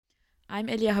I'm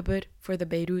Elia Habur for the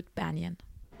Beirut Banyan.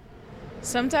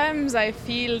 Sometimes I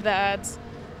feel that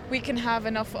we can have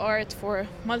enough art for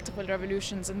multiple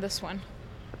revolutions in this one.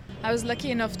 I was lucky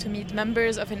enough to meet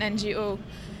members of an NGO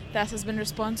that has been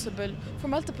responsible for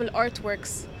multiple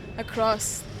artworks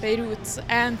across Beirut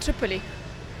and Tripoli.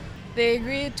 They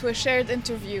agreed to a shared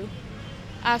interview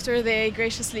after they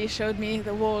graciously showed me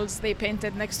the walls they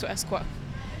painted next to Esqua.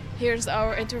 Here's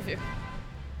our interview.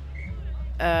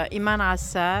 Iman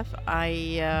Assaf.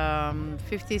 I am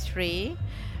 53.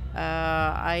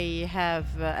 I have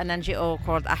an NGO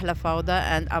called Ahla Fawda,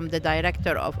 and I'm the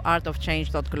director of Art of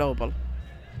Change Global.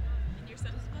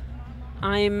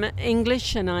 I'm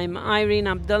English and I'm Irene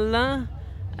Abdullah.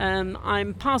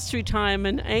 I'm past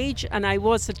retirement age and I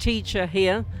was a teacher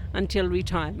here until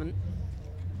retirement.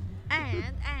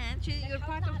 And you're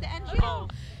part of the NGO.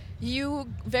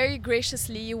 You very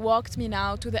graciously walked me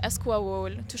now to the Esqua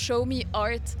wall to show me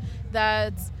art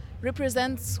that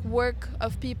represents work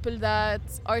of people that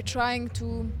are trying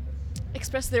to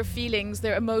express their feelings,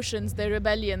 their emotions, their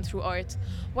rebellion through art.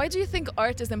 Why do you think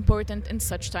art is important in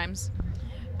such times?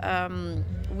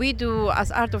 We do,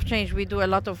 as Art of Change, we do a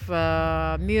lot of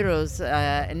murals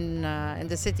in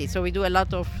the city. So we do a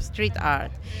lot of street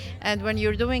art. And when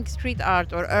you're doing street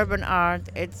art or urban art,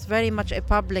 it's very much a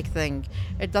public thing.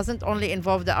 It doesn't only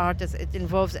involve the artist, it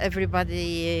involves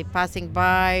everybody passing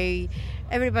by,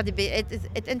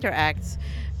 it interacts.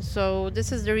 So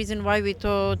this is the reason why we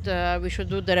thought we should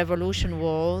do the revolution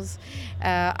walls.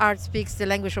 Art speaks the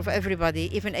language of everybody.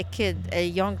 Even a kid, a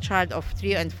young child of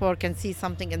 3 and 4 can see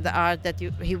something in the art that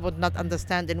he would not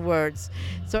understand in words.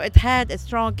 So it had a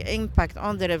strong impact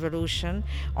on the revolution,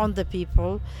 on the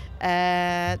people,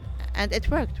 and it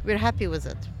worked. We're happy with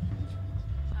it.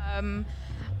 I'm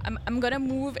gonna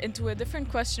move into a different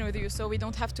question with you so we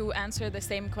don't have to answer the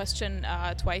same question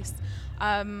twice.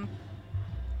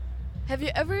 Have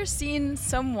you ever seen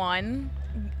someone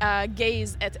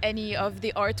gaze at any of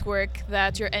the artwork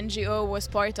that your NGO was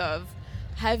part of?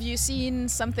 Have you seen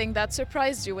something that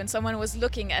surprised you when someone was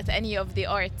looking at any of the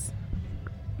art?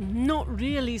 Not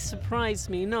really surprised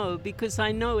me, no, because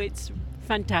I know it's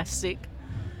fantastic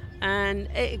and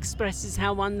it expresses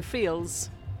how one feels.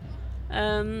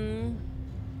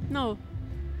 No.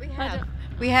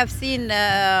 We have seen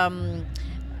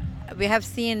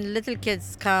little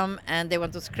kids come and they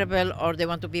want to scribble or they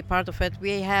want to be part of it.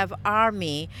 We have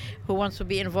army who wants to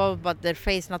be involved but their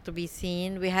face not to be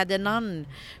seen. We had a nun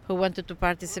who wanted to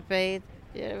participate.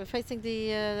 Facing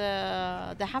the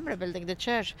Hamra building, the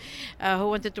church, who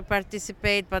wanted to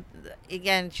participate, but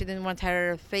again, she didn't want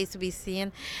her face to be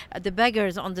seen. The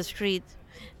beggars on the street,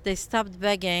 they stopped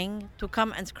begging to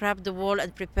come and scrap the wall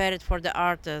and prepare it for the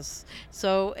artists.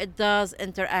 So it does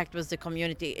interact with the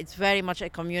community. It's very much a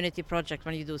community project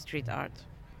when you do street art.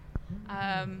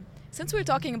 Since we're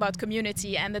talking about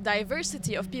community and the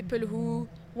diversity of people who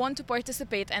want to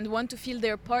participate and want to feel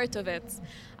they're part of it,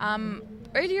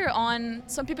 earlier on,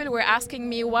 some people were asking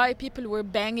me why people were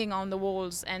banging on the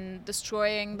walls and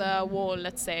destroying the wall,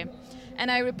 let's say.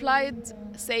 And I replied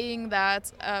saying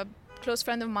that a close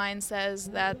friend of mine says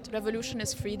that revolution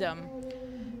is freedom.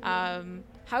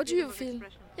 How do you feel?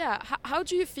 Yeah, how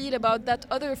do you feel about that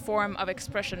other form of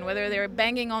expression, whether they're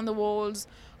banging on the walls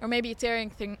or maybe tearing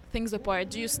things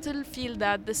apart? Do you still feel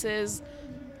that this is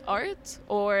art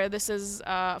or this is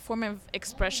a form of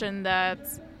expression that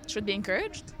should be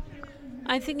encouraged?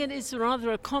 I think it is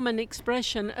rather a common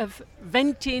expression of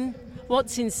venting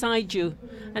what's inside you,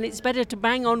 and it's better to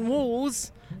bang on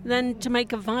walls than to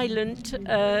make a violent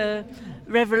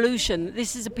revolution.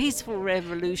 This is a peaceful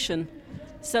revolution,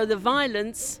 so the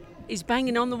violence is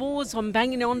banging on the walls, on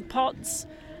banging on pots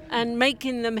and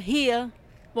making them hear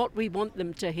what we want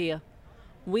them to hear.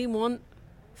 We want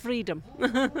freedom.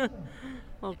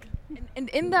 Okay. And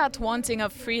in that wanting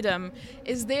of freedom,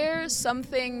 is there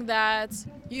something that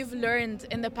you've learned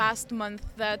in the past month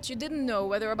that you didn't know,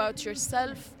 whether about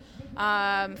yourself,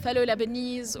 fellow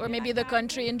Lebanese, or maybe the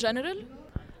country in general?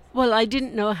 Well, I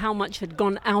didn't know how much had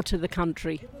gone out of the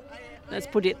country. Let's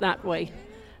put it that way.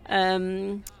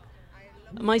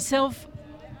 Myself,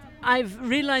 I've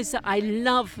realized that I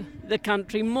love the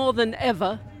country more than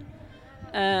ever.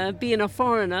 Being a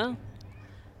foreigner,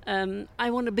 I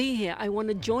want to be here. I want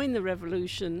to join the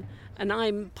revolution, and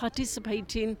I'm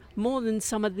participating more than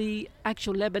some of the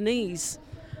actual Lebanese.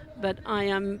 But I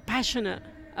am passionate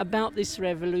about this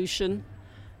revolution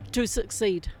to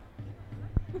succeed.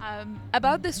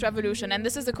 About this revolution, and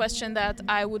this is a question that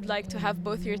I would like to have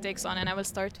both your takes on, and I will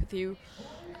start with you.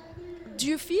 Do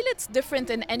you feel it's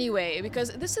different in any way? Because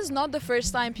this is not the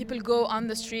first time people go on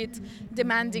the street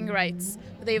demanding rights.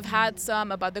 They've had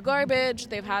some about the garbage,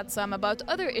 they've had some about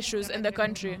other issues in the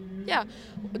country. Yeah.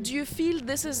 Do you feel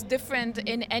this is different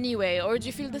in any way? Or do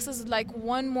you feel this is like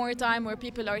one more time where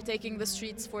people are taking the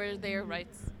streets for their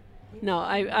rights? No,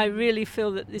 I really feel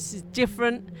that this is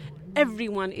different.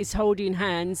 Everyone is holding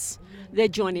hands. They're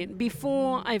joining.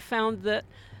 Before, I found that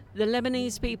the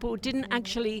Lebanese people didn't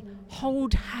actually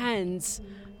hold hands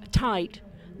tight.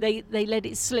 They let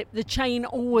it slip. The chain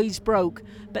always broke.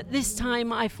 But this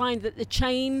time I find that the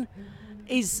chain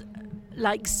is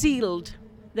like sealed.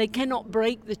 They cannot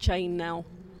break the chain now.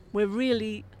 We're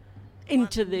really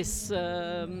into this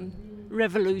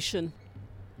revolution.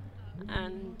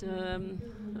 And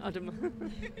I don't know.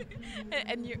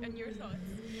 And your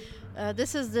thoughts?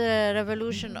 This is the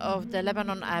revolution of the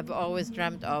Lebanon I've always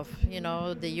dreamt of. You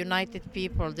know, the united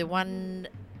people, the one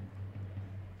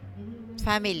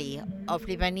family of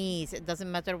Lebanese. It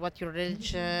doesn't matter what your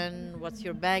religion, what's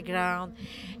your background.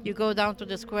 You go down to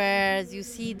the squares, you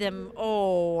see them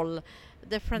all,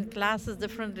 different classes,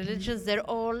 different religions. They're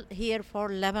all here for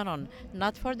Lebanon,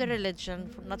 not for their religion,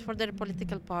 not for their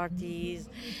political parties,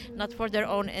 not for their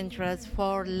own interests,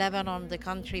 for Lebanon, the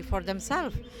country, for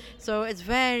themselves. So it's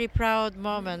very proud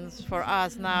moments for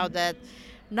us now that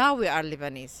now we are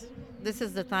Lebanese. This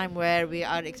is the time where we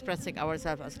are expressing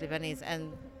ourselves as Lebanese,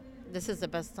 and this is the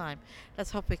best time.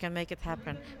 Let's hope we can make it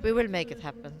happen. We will make it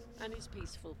happen. And it's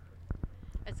peaceful.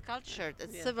 It's cultured,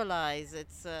 it's Yeah. civilized,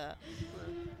 it's...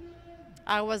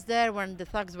 I was there when the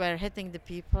thugs were hitting the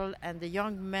people and the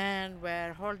young men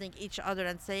were holding each other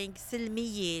and saying,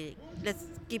 Silmiye, let's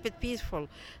keep it peaceful.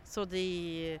 So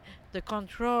the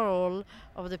control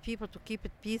of the people to keep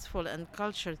it peaceful and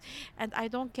cultured. And I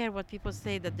don't care what people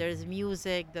say, that there's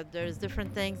music, that there's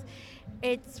different things.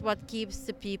 It's what keeps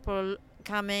the people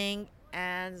coming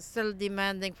and still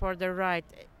demanding for their right.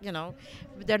 You know,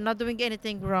 they're not doing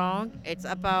anything wrong. It's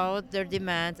about their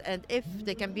demands, and if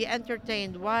they can be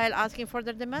entertained while asking for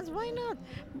their demands, why not?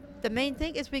 The main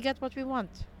thing is we get what we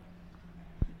want.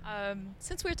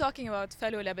 Since we're talking about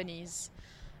fellow Lebanese,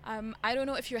 I don't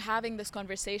know if you're having this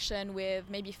conversation with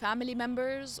maybe family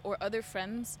members or other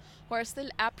friends who are still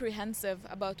apprehensive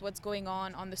about what's going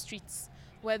on the streets.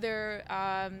 Whether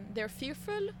they're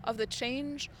fearful of the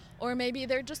change, or maybe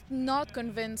they're just not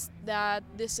convinced that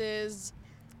this is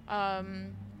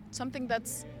something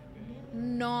that's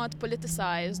not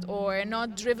politicized or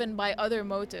not driven by other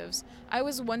motives. I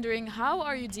was wondering, how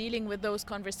are you dealing with those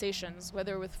conversations,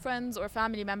 whether with friends or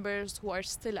family members who are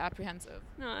still apprehensive?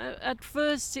 No, at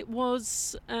first it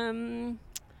was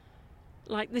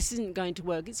like, this isn't going to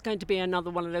work. It's going to be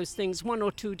another one of those things, 1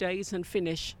 or 2 days and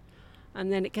finish. And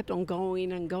then it kept on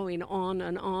going and going on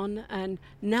and on. And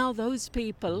now those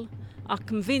people are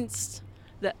convinced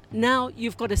that now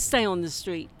you've got to stay on the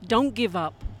street. Don't give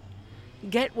up.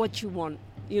 Get what you want,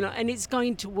 you know, and it's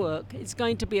going to work. It's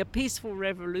going to be a peaceful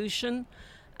revolution,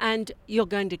 and you're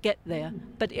going to get there.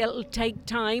 But it'll take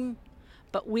time,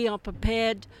 but we are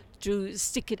prepared to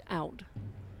stick it out.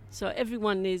 So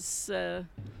everyone is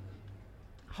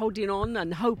holding on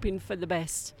and hoping for the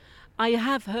best. I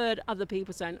have heard other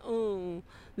people saying, oh,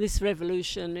 this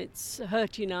revolution, it's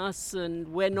hurting us and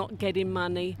we're not getting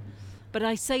money. But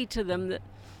I say to them that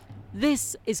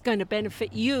this is going to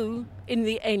benefit you in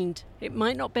the end. It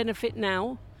might not benefit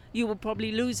now. You will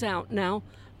probably lose out now.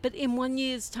 But in 1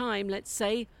 year's time, let's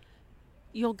say,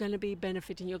 you're going to be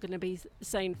benefiting. You're going to be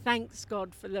saying, thanks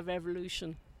God for the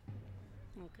revolution.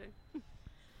 Okay.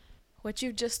 What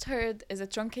you've just heard is a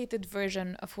truncated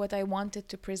version of what I wanted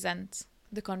to present.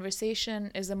 The conversation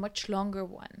is a much longer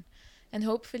one, and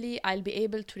hopefully I'll be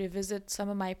able to revisit some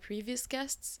of my previous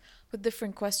guests with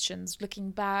different questions,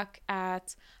 looking back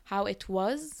at how it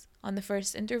was on the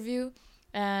first interview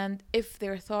and if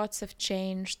their thoughts have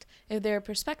changed, if their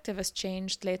perspective has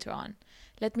changed later on.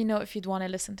 Let me know if you'd want to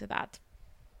listen to that.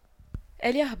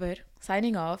 Elia Haber,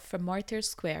 signing off from Martyrs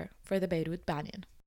Square for the Beirut Banyan.